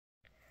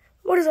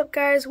What is up,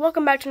 guys?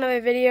 Welcome back to another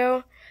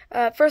video.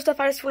 First off,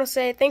 I just want to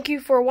say thank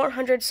you for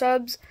 100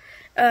 subs.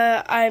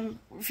 I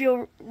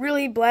feel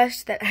really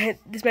blessed that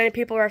this many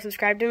people are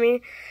subscribed to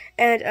me.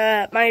 And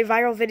my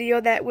viral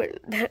video that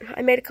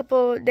I made a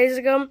couple days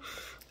ago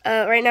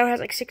right now has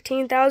like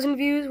 16,000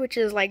 views, which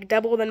is like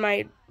double than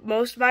my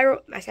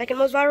second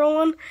most viral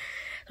one.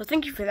 So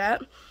thank you for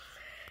that.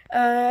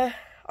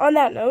 On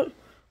that note,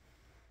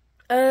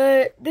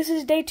 this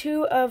is day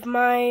 2 of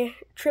my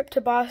trip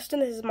to Boston.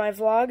 This is my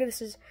vlog.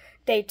 This is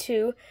day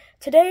 2.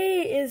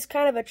 Today is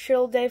kind of a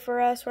chill day for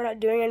us. We're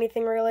not doing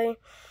anything really.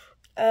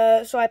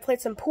 So I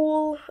played some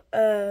pool.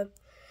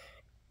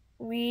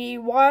 We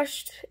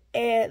washed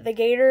the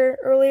Gator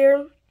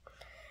earlier,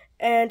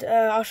 and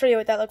I'll show you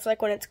what that looks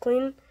like when it's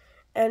clean.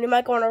 And we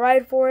might go on a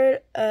ride for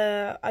it.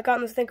 I got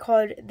on this thing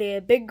called the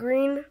Big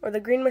Green, or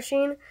the Green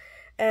Machine,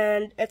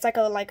 and it's like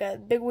a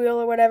big wheel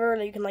or whatever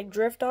that you can like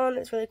drift on.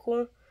 It's really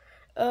cool.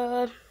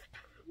 Yeah,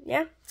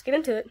 let's get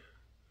into it.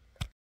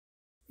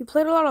 We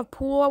played a lot of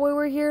pool while we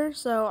were here,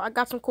 so I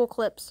got some cool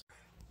clips.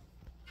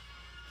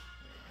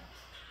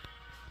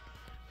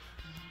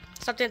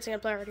 Stop dancing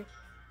and play already.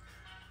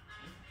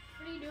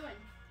 What are you doing?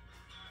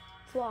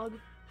 Vlog.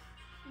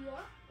 You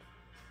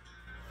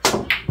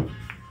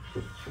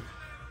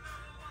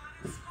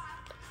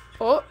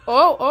are?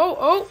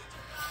 Oh.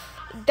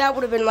 That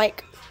would have been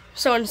like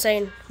so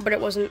insane, but it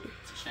wasn't.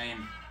 It's a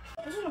shame.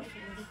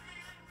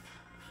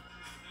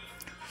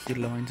 He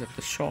lines up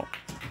the shot.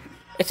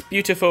 It's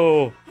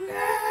beautiful.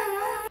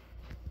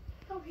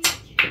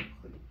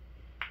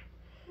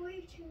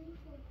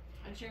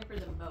 I'm cheering for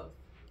them both.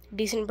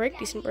 Decent break.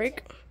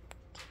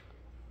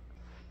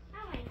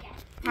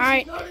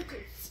 Alright.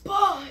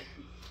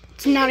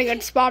 It's not a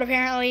good spot,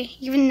 apparently,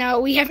 even though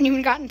we haven't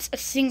even gotten a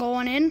single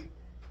one in.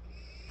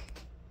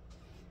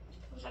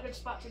 It's not a good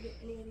spot to get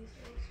any of these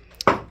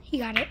things. He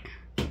got it.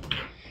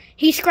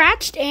 He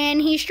scratched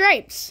and he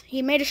stripes.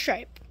 He made a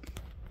stripe.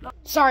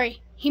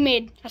 Sorry, he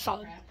made a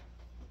solid.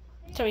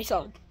 So he's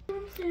solid.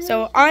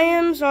 So I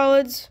am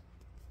solids.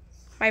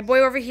 My boy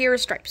over here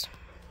is stripes.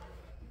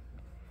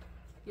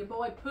 Your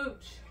boy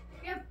Pooch.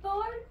 Your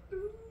boy.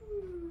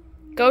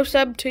 Go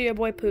sub to your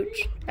boy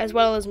Pooch, as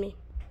well as me.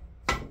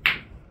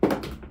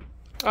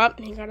 Oh,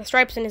 he got a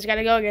stripes and he's got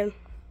to go again.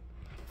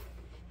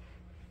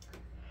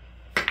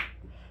 I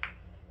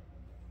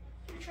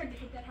tried to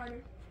hit that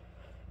harder.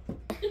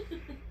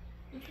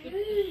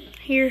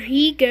 Here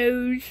he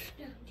goes.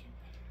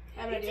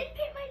 I have an idea.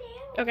 Paint my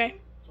nail. Okay.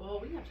 Well,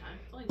 we have time.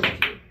 It's only day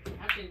 2.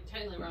 Actually,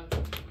 technically wrong.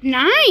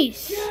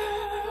 Nice.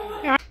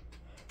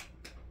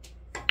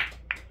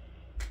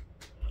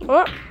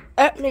 Oh,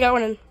 he got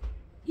one in.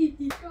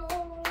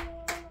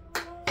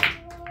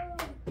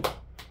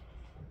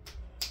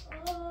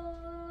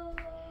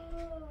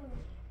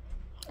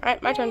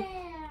 Alright, my turn.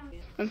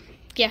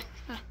 Yeah.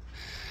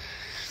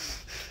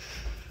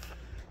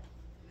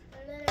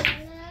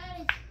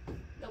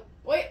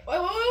 Wait,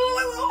 oh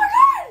my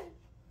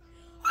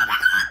god!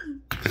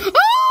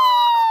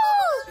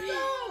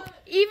 Oh!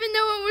 Even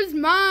though it was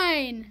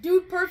mine.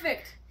 Dude,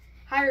 perfect.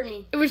 Hire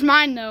me. It was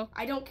mine, though.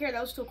 I don't care, that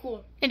was still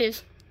cool. It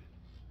is.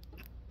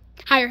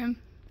 Hire him.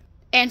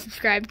 And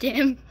subscribe to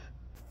him.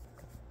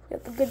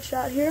 Got the good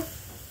shot here.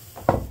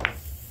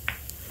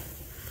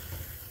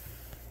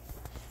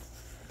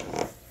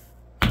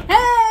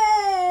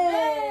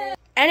 Hey!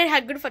 And it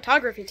had good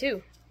photography,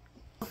 too.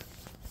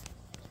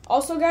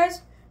 Also,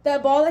 guys,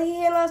 that ball that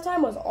he hit last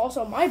time was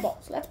also my ball,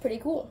 so that's pretty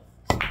cool.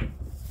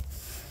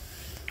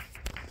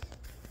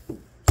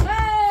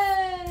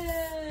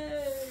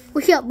 Hey!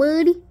 What's up,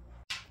 buddy?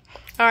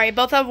 Alright,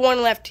 both have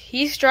one left.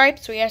 He's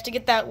striped, so he has to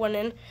get that one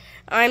in.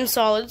 I'm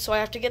solid, so I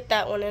have to get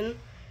that one in.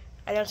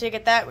 And once we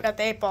get that, we got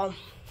the 8-ball.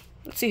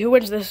 Let's see who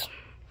wins this.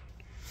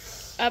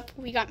 Up,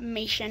 we got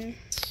Mason.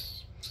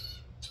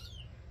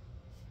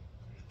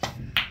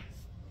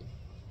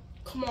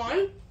 Come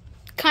on.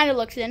 Kind of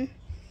looks in.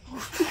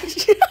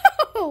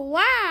 Oh,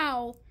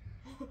 wow.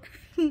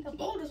 The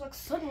ball just like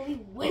suddenly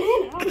went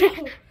in. I don't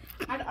know.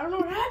 I don't know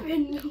what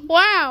happened.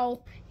 Wow.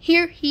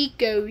 Here he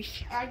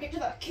goes. I get to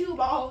the cue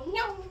ball.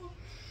 No.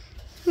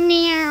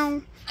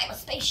 Meow. I'm a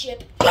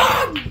spaceship.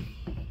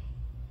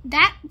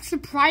 That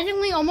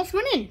surprisingly almost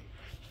went in.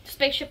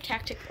 Spaceship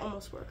tactic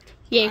almost worked.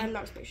 Yeah. I'm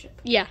not a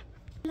spaceship. Yeah.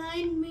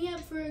 Lined me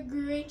up for a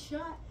great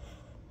shot.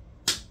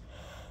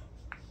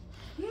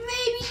 Maybe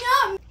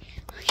not.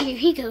 Here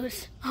he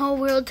goes.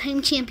 All-world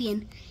time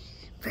champion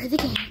for the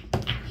game.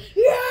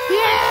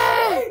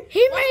 Yeah!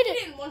 He made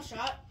it. In one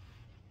shot.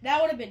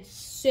 That would have been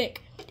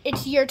sick.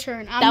 It's your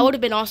turn. That would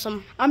have been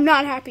awesome. I'm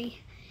not happy.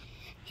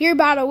 You're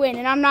about to win,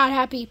 and I'm not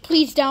happy.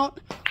 Please don't.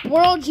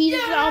 World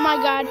Jesus. Yeah! Oh, my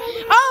God.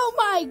 Oh,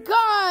 my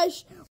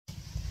gosh.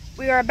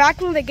 We are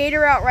backing the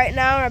Gator out right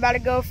now and are about to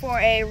go for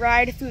a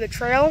ride through the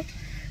trail.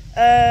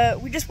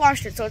 We just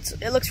washed it, so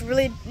it looks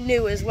really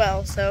new as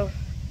well. So,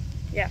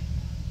 yeah.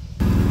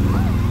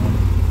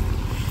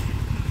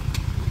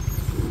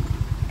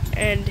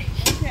 And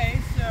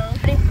Okay, so.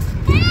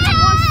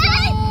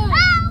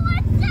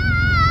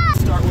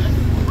 Start with.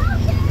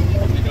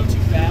 I'm gonna go too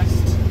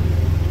fast.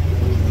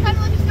 Kind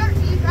of like a start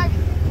for you,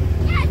 Dragon.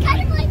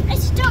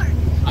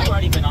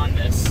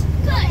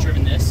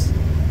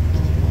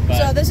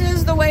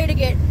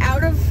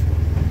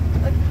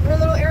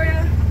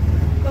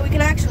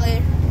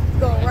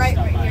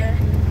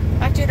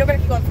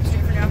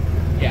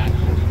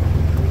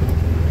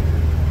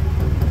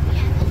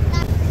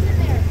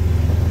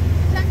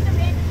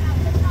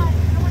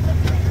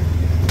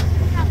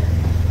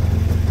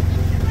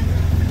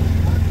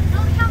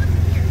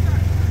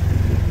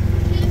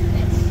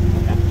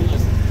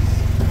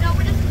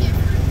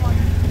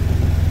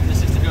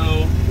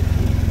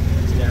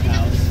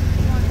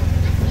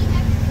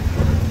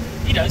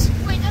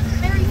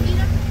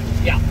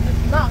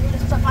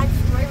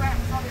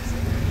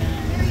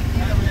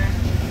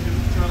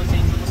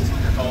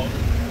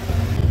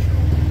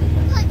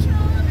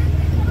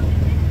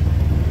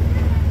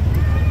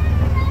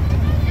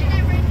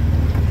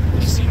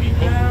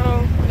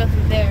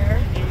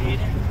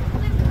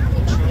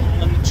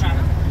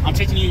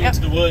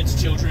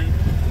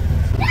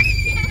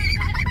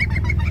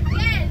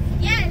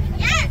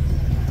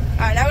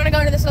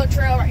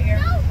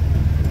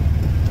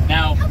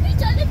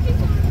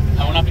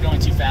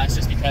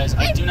 because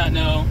I do not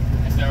know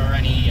if there are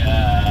any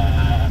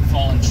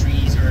fallen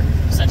trees or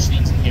such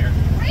things in here.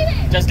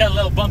 It does get a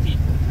little bumpy.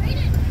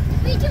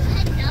 We do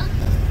head up.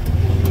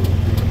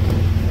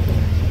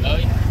 Oh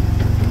yeah.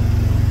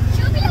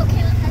 She'll be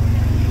okay with that.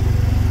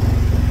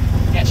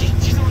 Yeah,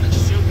 she's the one that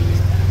showed me this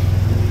path.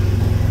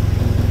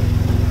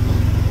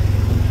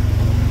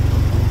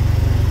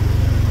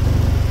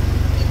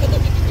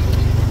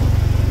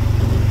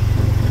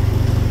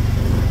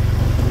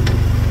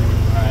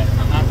 Alright, if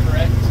I'm not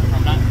correct, if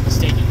I'm not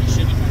mistaken, we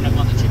should be coming up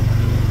on the chip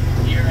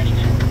here any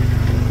minute.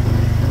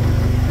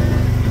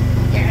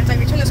 Yeah, it's like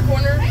we turn this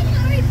corner. Right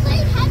now we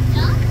played heads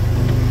up.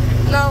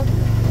 No,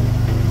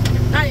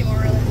 not anymore,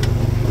 really.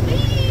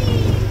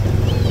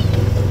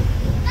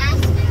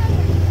 Faster.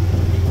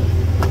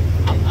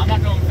 I'm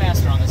not going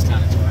faster on this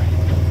kind of terrain.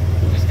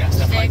 Just got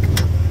stuff like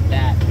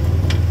that.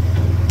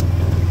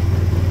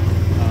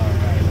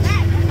 Alright.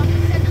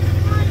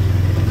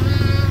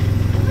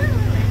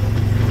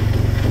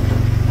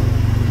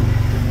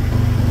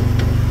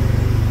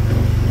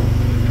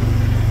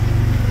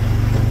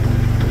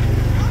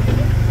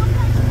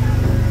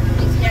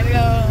 Yeah, we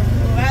go.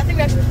 I think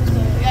we're actually supposed to.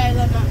 Yeah,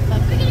 left.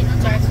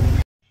 Sorry.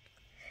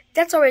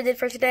 That's all we did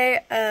for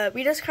today.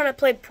 We just kind of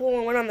played pool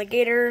and went on the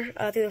gator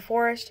through the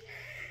forest.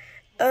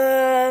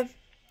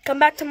 Come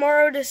back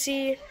tomorrow to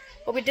see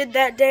what we did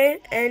that day.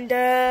 And,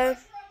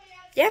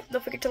 yeah,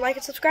 don't forget to like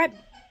and subscribe.